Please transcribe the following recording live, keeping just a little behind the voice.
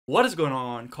What is going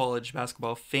on, college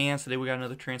basketball fans? Today we got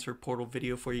another transfer portal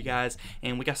video for you guys,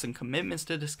 and we got some commitments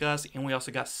to discuss, and we also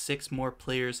got 6 more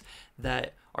players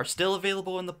that are still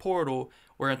available in the portal.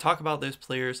 We're going to talk about those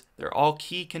players. They're all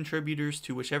key contributors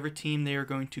to whichever team they are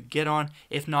going to get on,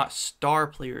 if not star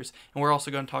players. And we're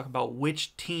also going to talk about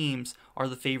which teams are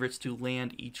the favorites to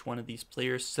land each one of these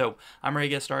players. So I'm ready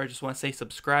to get started. Just want to say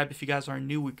subscribe if you guys are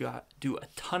new. We do a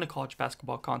ton of college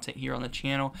basketball content here on the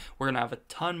channel. We're going to have a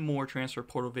ton more transfer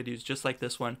portal videos just like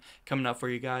this one coming up for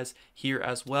you guys here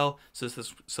as well. So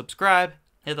subscribe,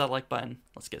 hit that like button.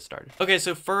 Let's get started. Okay,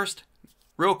 so first,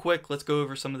 real quick, let's go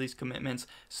over some of these commitments.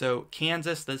 So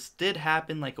Kansas, this did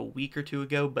happen like a week or two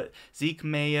ago, but Zeke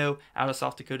Mayo out of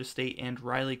South Dakota State and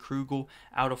Riley Krugel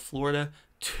out of Florida.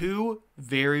 2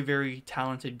 very, very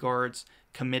talented guards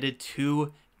committed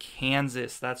to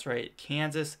Kansas. That's right,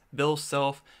 Kansas. Bill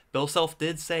Self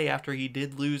did say after he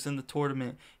did lose in the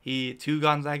tournament, to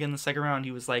Gonzaga in the second round,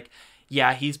 he was like,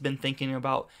 yeah, he's been thinking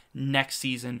about next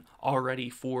season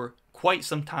already for quite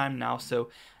some time now.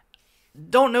 So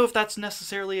don't know if that's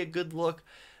necessarily a good look,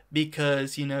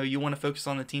 because you want to focus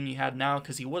on the team you had now,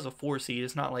 because he was a 4 seed.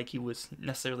 It's not like he was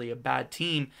necessarily a bad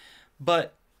team,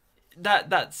 but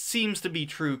that seems to be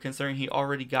true considering he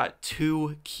already got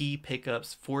 2 key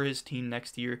pickups for his team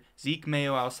next year. Zeke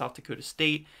Mayo out of South Dakota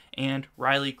State and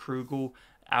Riley Krugel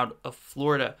out of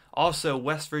Florida. Also,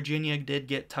 West Virginia did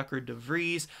get Tucker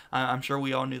DeVries. I'm sure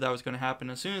we all knew that was going to happen.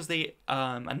 As soon as they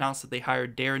announced that they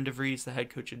hired Darren DeVries, the head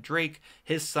coach of Drake,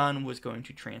 his son was going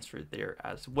to transfer there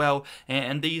as well.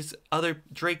 And these other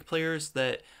Drake players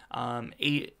that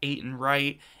Aiton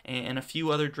Wright and a few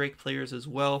other Drake players as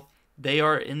well, they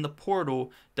are in the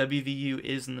portal. WVU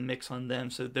is in the mix on them.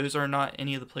 So those are not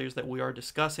any of the players that we are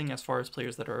discussing as far as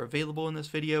players that are available in this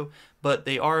video, but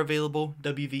they are available.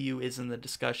 WVU is in the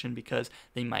discussion because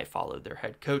they might follow their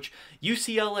head coach.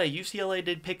 UCLA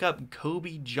did pick up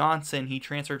Kobe Johnson. He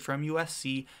transferred from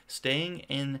USC, staying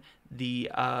in the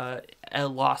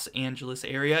Los Angeles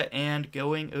area and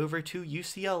going over to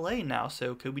UCLA now.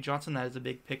 So Kobe Johnson, that is a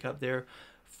big pickup there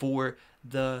for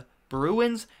the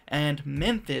Bruins. And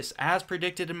Memphis, as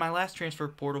predicted in my last transfer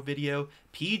portal video,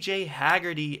 PJ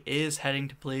Haggerty is heading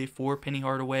to play for Penny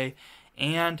Hardaway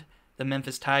and the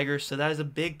Memphis Tigers, so that is a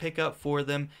big pickup for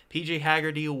them. PJ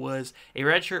Haggerty was a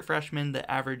redshirt freshman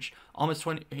that averaged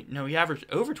he averaged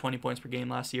over 20 points per game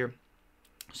last year.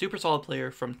 Super solid player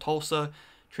from Tulsa,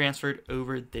 transferred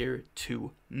over there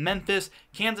to Memphis.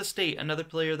 Kansas State, another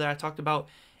player that I talked about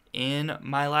in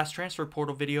my last transfer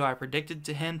portal video. I predicted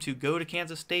him to go to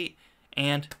Kansas State,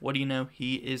 and what do you know?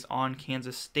 He is on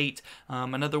Kansas State.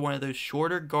 Another one of those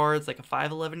shorter guards, like a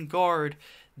 5'11 guard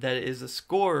that is a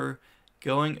scorer,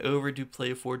 going over to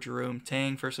play for Jerome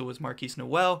Tang. First it was Marquise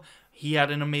Noel. He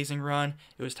had an amazing run.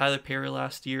 It was Tyler Perry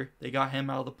last year. They got him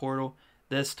out of the portal.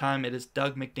 This time it is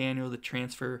Doug McDaniel, the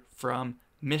transfer from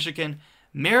Michigan.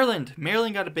 Maryland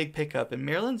got a big pickup, and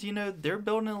Maryland's, they're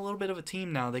building a little bit of a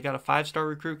team now. They got a 5-star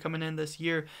recruit coming in this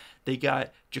year. They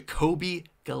got Jacoby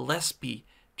Gillespie,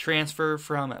 transfer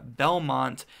from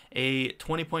Belmont, a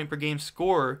 20-point-per-game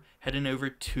scorer, heading over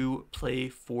to play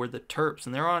for the Terps.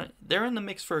 And they're in the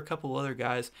mix for a couple other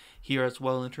guys here as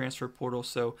well in the transfer portal,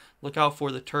 so look out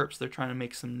for the Terps. They're trying to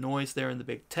make some noise there in the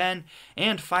Big Ten.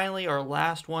 And finally, our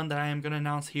last one that I am going to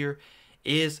announce here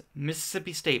is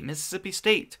Mississippi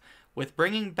State. With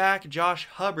bringing back Josh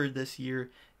Hubbard this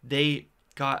year, they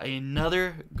got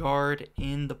another guard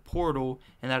in the portal,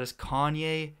 and that is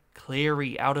Kanye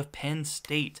Clary out of Penn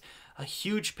State. A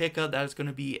huge pickup. That is going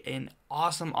to be an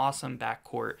awesome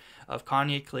backcourt of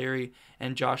Kanye Clary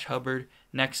and Josh Hubbard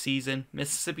next season.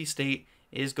 Mississippi State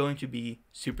is going to be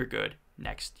super good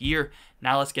next year.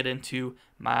 Now let's get into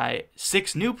my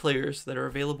 6 new players that are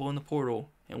available in the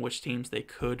portal and which teams they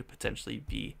could potentially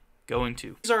be going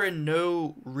to. These are in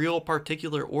no real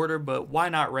particular order, but why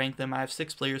not rank them? I have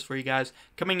 6 players for you guys.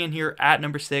 Coming in here at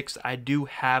number 6, I do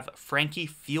have Frankie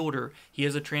Fielder. He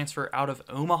is a transfer out of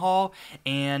Omaha,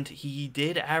 and he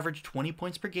did average 20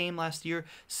 points per game last year,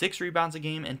 6 rebounds a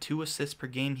game, and 2 assists per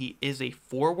game. He is a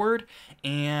forward,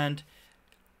 and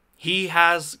he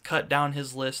has cut down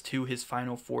his list to his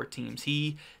final 4 teams.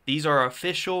 These are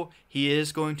official. He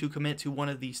is going to commit to one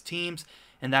of these teams,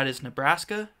 and that is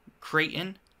Nebraska,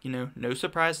 Creighton. No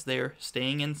surprise there.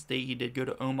 Staying in state, he did go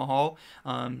to Omaha.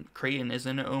 Creighton is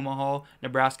in Omaha.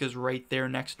 Nebraska's right there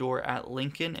next door at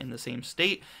Lincoln in the same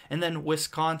state. And then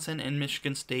Wisconsin and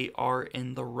Michigan State are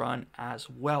in the run as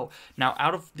well. Now,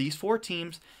 out of these 4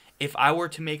 teams, if I were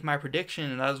to make my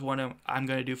prediction, and that is what I'm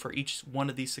going to do for each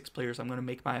one of these 6 players, I'm going to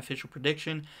make my official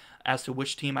prediction as to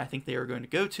which team I think they are going to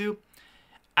go to.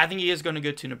 I think he is going to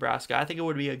go to Nebraska. I think it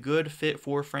would be a good fit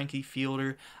for Frankie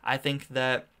Fielder. I think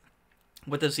that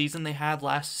with the season they had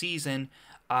last season,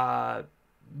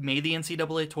 made the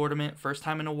NCAA tournament, first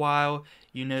time in a while.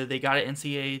 They got an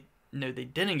NCAA. No, they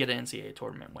didn't get an NCAA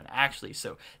tournament win, actually.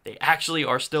 So they actually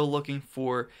are still looking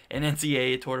for an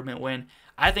NCAA tournament win.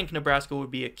 I think Nebraska would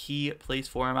be a key place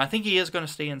for him. I think he is going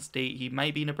to stay in state. He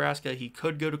might be Nebraska. He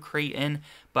could go to Creighton,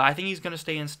 but I think he's going to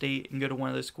stay in state and go to one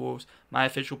of those schools. My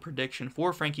official prediction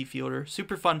for Frankie Fielder,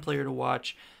 super fun player to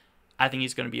watch. I think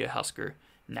he's going to be a Husker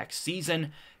next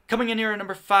season. Coming in here at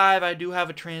number 5, I do have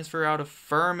a transfer out of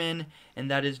Furman, and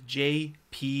that is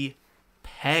J.P.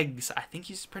 Peggs. I think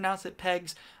he's pronounced it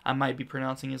Peggs. I might be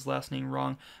pronouncing his last name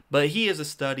wrong, but he is a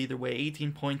stud either way.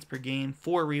 18 points per game,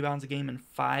 4 rebounds a game, and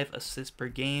 5 assists per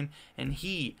game. And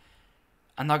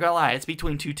I'm not going to lie, it's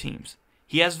between 2 teams.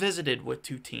 He has visited with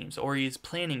 2 teams, or he is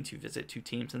planning to visit 2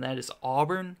 teams, and that is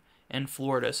Auburn and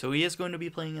Florida. So he is going to be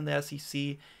playing in the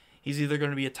SEC. He's either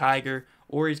going to be a Tiger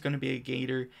or he's going to be a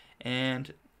Gator.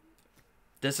 And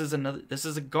this is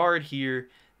a guard here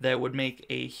that would make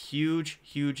a huge,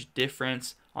 huge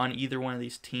difference on either one of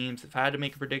these teams. If I had to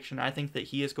make a prediction, I think that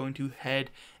he is going to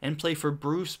head and play for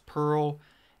Bruce Pearl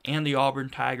and the Auburn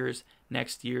Tigers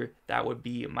next year. That would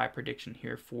be my prediction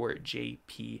here for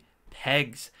J.P.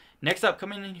 Peggs. Next up,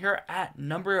 coming in here at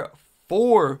number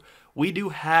 4, we do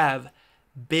have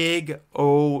Big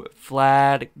O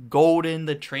Vlad Golden,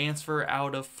 the transfer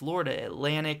out of Florida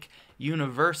Atlantic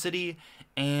University.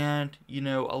 And,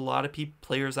 a lot of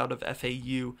players out of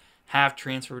FAU have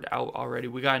transferred out already.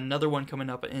 We got another one coming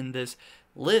up in this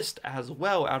list as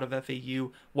well out of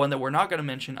FAU. One that we're not going to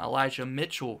mention, Elijah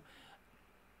Mitchell.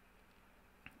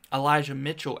 Elijah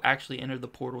Mitchell actually entered the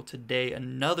portal today,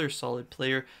 another solid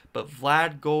player. But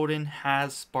Vlad Golden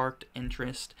has sparked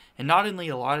interest in not only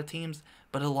a lot of teams,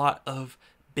 but a lot of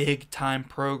big-time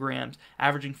programs.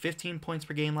 Averaging 15 points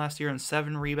per game last year and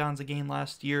 7 rebounds a game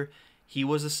last year. He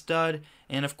was a stud,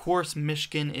 and of course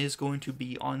Michigan is going to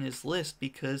be on his list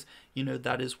because,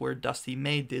 that is where Dusty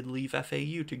May did leave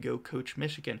FAU to go coach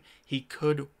Michigan. He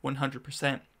could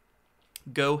 100%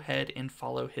 go ahead and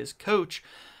follow his coach.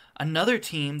 Another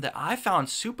team that I found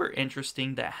super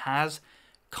interesting that has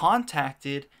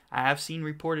contacted, I have seen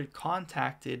reported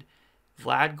contacted,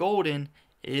 Vlad Golden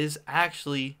is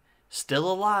actually still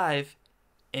alive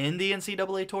in the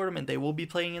NCAA tournament. They will be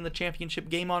playing in the championship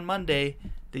game on Monday,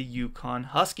 the UConn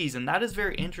Huskies. And that is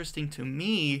very interesting to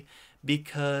me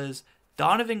because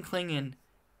Donovan Clingan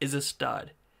is a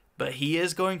stud, but he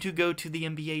is going to go to the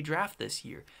NBA draft this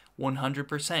year.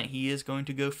 100%. He is going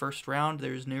to go first round.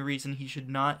 There's no reason he should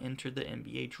not enter the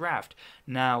NBA draft.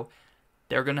 Now,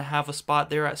 they're going to have a spot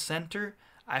there at center.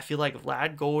 I feel like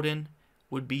Vlad Golden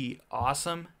would be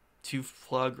awesome to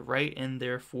plug right in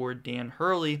there for Dan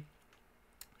Hurley.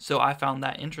 So I found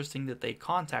that interesting that they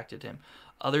contacted him.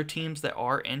 Other teams that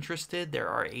are interested, there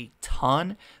are a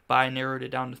ton, but I narrowed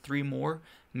it down to 3 more.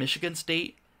 Michigan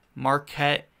State,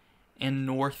 Marquette, and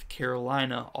North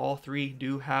Carolina. All 3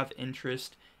 do have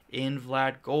interest in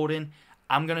Vlad Golden.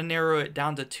 I'm going to narrow it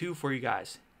down to 2 for you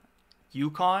guys.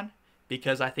 UConn,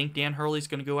 because I think Dan Hurley's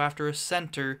going to go after a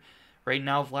center. Right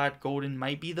now, Vlad Golden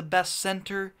might be the best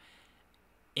center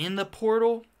in the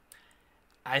portal.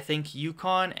 I think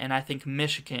UConn and I think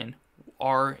Michigan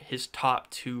are his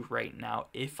top 2 right now,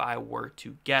 if I were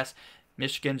to guess.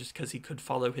 Michigan, just because he could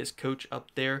follow his coach up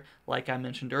there, like I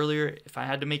mentioned earlier. If I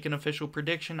had to make an official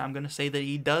prediction, I'm going to say that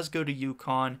he does go to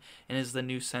UConn and is the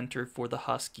new center for the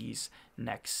Huskies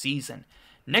next season.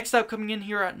 Next up, coming in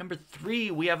here at number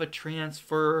 3, we have a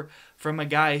transfer from a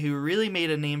guy who really made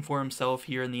a name for himself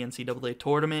here in the NCAA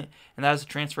tournament, and that is a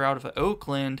transfer out of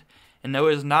Oakland. And no,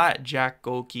 it is not Jack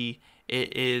Golke.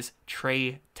 It is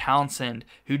Trey Townsend,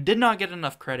 who did not get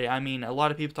enough credit. I mean, a lot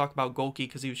of people talk about Golke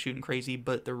because he was shooting crazy,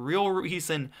 but the real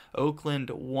reason Oakland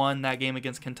won that game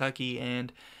against Kentucky,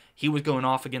 and he was going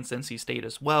off against NC State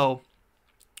as well,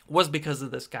 was because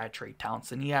of this guy, Trey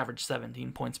Townsend. He averaged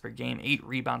 17 points per game, 8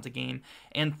 rebounds a game,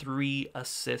 and 3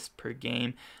 assists per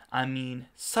game. I mean,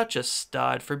 such a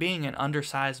stud for being an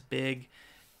undersized big.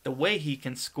 The way he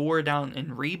can score down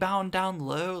and rebound down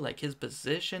low, like his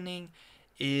positioning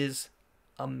is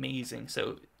amazing.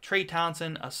 So Trey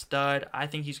Townsend, a stud. I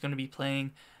think he's going to be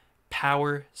playing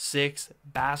Power 6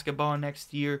 basketball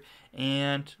next year,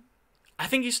 and I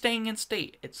think he's staying in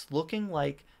state. It's looking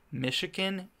like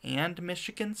Michigan and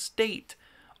Michigan State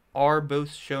are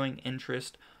both showing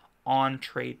interest on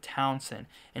Trey Townsend,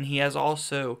 and he has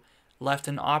also left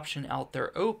an option out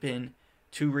there open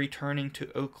to returning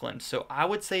to Oakland. So I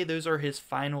would say those are his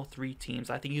final 3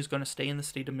 teams. I think he's going to stay in the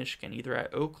state of Michigan, either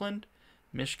at Oakland,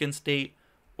 Michigan State,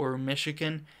 or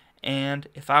Michigan. And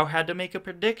if I had to make a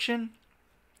prediction,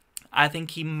 I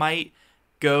think he might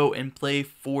go and play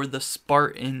for the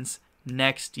Spartans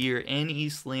next year in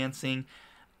East Lansing.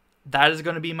 That is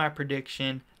going to be my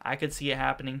prediction. I could see it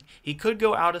happening. He could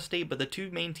go out of state, but the two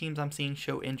main teams I'm seeing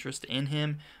show interest in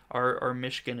him are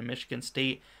Michigan and Michigan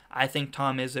State. I think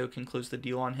Tom Izzo can close the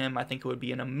deal on him. I think it would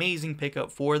be an amazing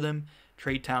pickup for them.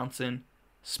 Trey Townsend,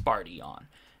 Sparty on.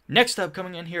 Next up,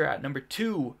 coming in here at number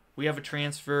 2, we have a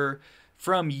transfer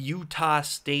from Utah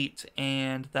State,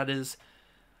 and that is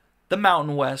the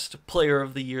Mountain West Player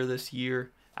of the Year this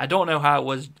year. I don't know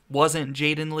how it wasn't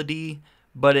Jaden Ledee,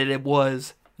 but it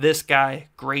was this guy,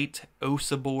 Great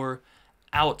Osabor,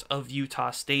 out of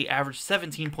Utah State. Averaged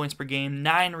 17 points per game,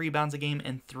 9 rebounds a game,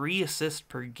 and 3 assists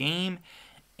per game.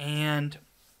 And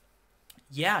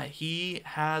yeah, he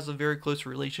has a very close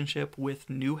relationship with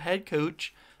new head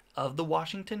coach of the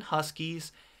Washington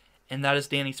Huskies, and that is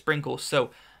Danny Sprinkle.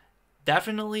 So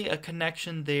definitely a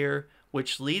connection there,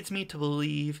 which leads me to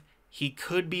believe he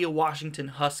could be a Washington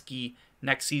Husky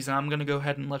next season. I'm going to go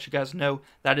ahead and let you guys know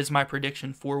that is my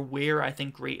prediction for where I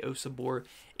think Great Osabor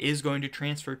is going to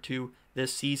transfer to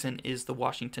this season is the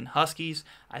Washington Huskies.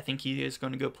 I think he is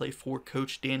going to go play for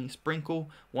Coach Danny Sprinkle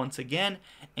once again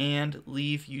and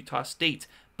leave Utah State.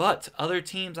 But other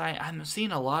teams, I'm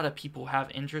seeing a lot of people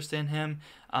have interest in him.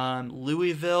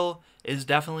 Louisville is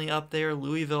definitely up there.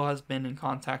 Louisville has been in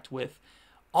contact with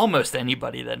almost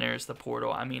anybody that enters the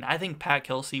portal. I mean, I think Pat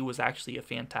Kelsey was actually a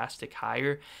fantastic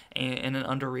hire and an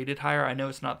underrated hire. I know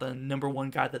it's not the number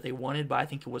one guy that they wanted, but I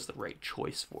think it was the right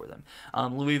choice for them.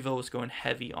 Louisville was going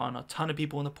heavy on a ton of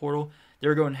people in the portal. They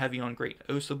were going heavy on Great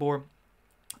Osabor.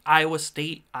 Iowa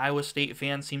State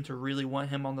fans seem to really want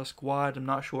him on the squad. I'm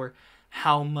not sure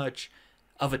how much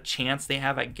of a chance they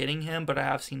have at getting him, but I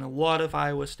have seen a lot of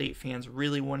Iowa State fans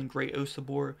really wanting Great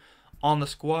Osabor on the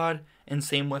squad, and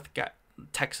same with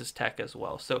Texas Tech as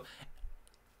well. So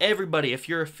everybody, if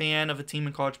you're a fan of a team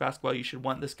in college basketball, you should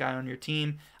want this guy on your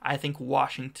team. I think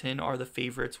Washington are the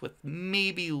favorites with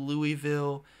maybe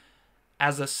Louisville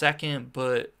as a second,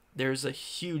 but there's a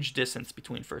huge distance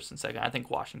between first and second. I think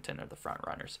Washington are the front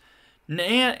runners.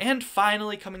 And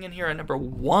finally, coming in here at number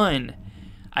 1,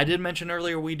 I did mention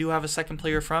earlier we do have a second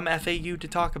player from FAU to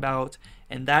talk about,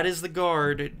 and that is the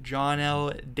guard, John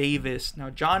L. Davis. Now,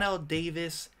 John L.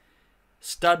 Davis,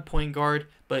 stud point guard,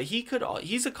 but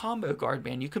he's a combo guard,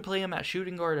 man. You could play him at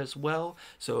shooting guard as well.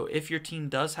 So if your team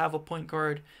does have a point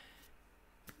guard,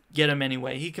 get him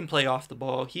anyway. He can play off the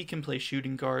ball. He can play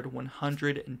shooting guard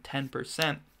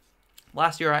 110%.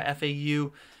 Last year at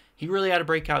FAU, he really had a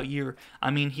breakout year. I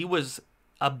mean, he was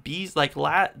a beast. Like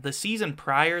the season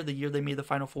prior, the year they made the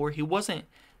Final Four, he wasn't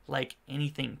like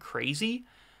anything crazy.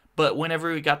 But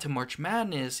whenever we got to March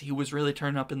Madness, he was really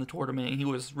turning up in the tournament, and he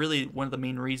was really one of the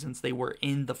main reasons they were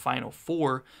in the Final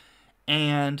Four.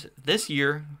 And this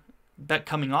year,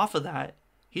 coming off of that,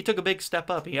 he took a big step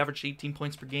up. He averaged 18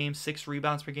 points per game, 6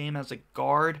 rebounds per game as a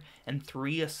guard, and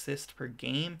 3 assists per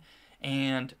game.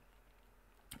 And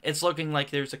it's looking like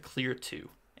there's a clear 2,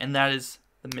 and that is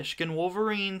the Michigan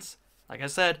Wolverines. Like I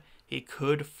said, he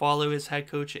could follow his head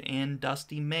coach in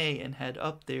Dusty May and head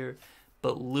up there.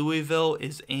 But Louisville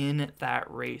is in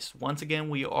that race. Once again,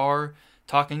 we are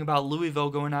talking about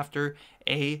Louisville going after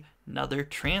another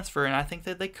transfer, and I think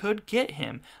that they could get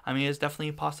him. I mean, it's definitely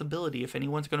a possibility. If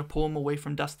anyone's going to pull him away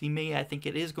from Dusty May, I think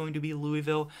it is going to be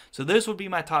Louisville. So those would be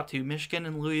my top 2, Michigan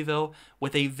and Louisville,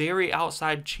 with a very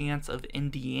outside chance of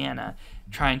Indiana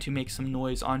trying to make some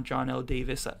noise on John L.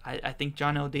 Davis. I think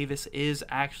John L. Davis is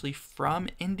actually from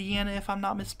Indiana, if I'm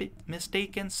not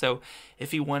mistaken. So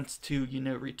if he wants to,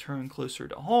 return closer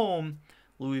to home,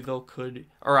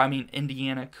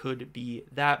 Indiana could be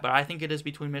that. But I think it is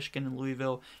between Michigan and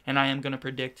Louisville, and I am going to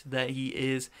predict that he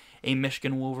is a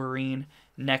Michigan Wolverine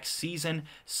next season.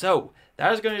 So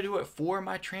that is going to do it for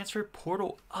my transfer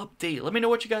portal update. Let me know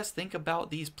what you guys think about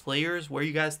these players, where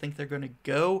you guys think they're going to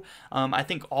go. I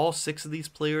think all 6 of these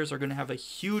players are going to have a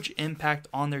huge impact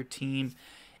on their team,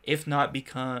 if not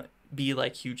be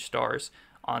like huge stars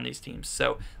on these teams.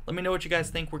 So let me know what you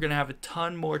guys think. We're going to have a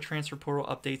ton more transfer portal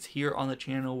updates here on the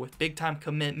channel with big time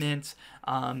commitments,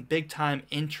 big time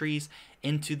entries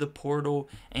into the portal,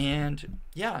 and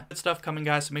yeah, good stuff coming,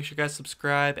 guys. So make sure you guys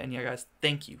subscribe, and yeah, guys,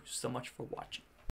 thank you so much for watching.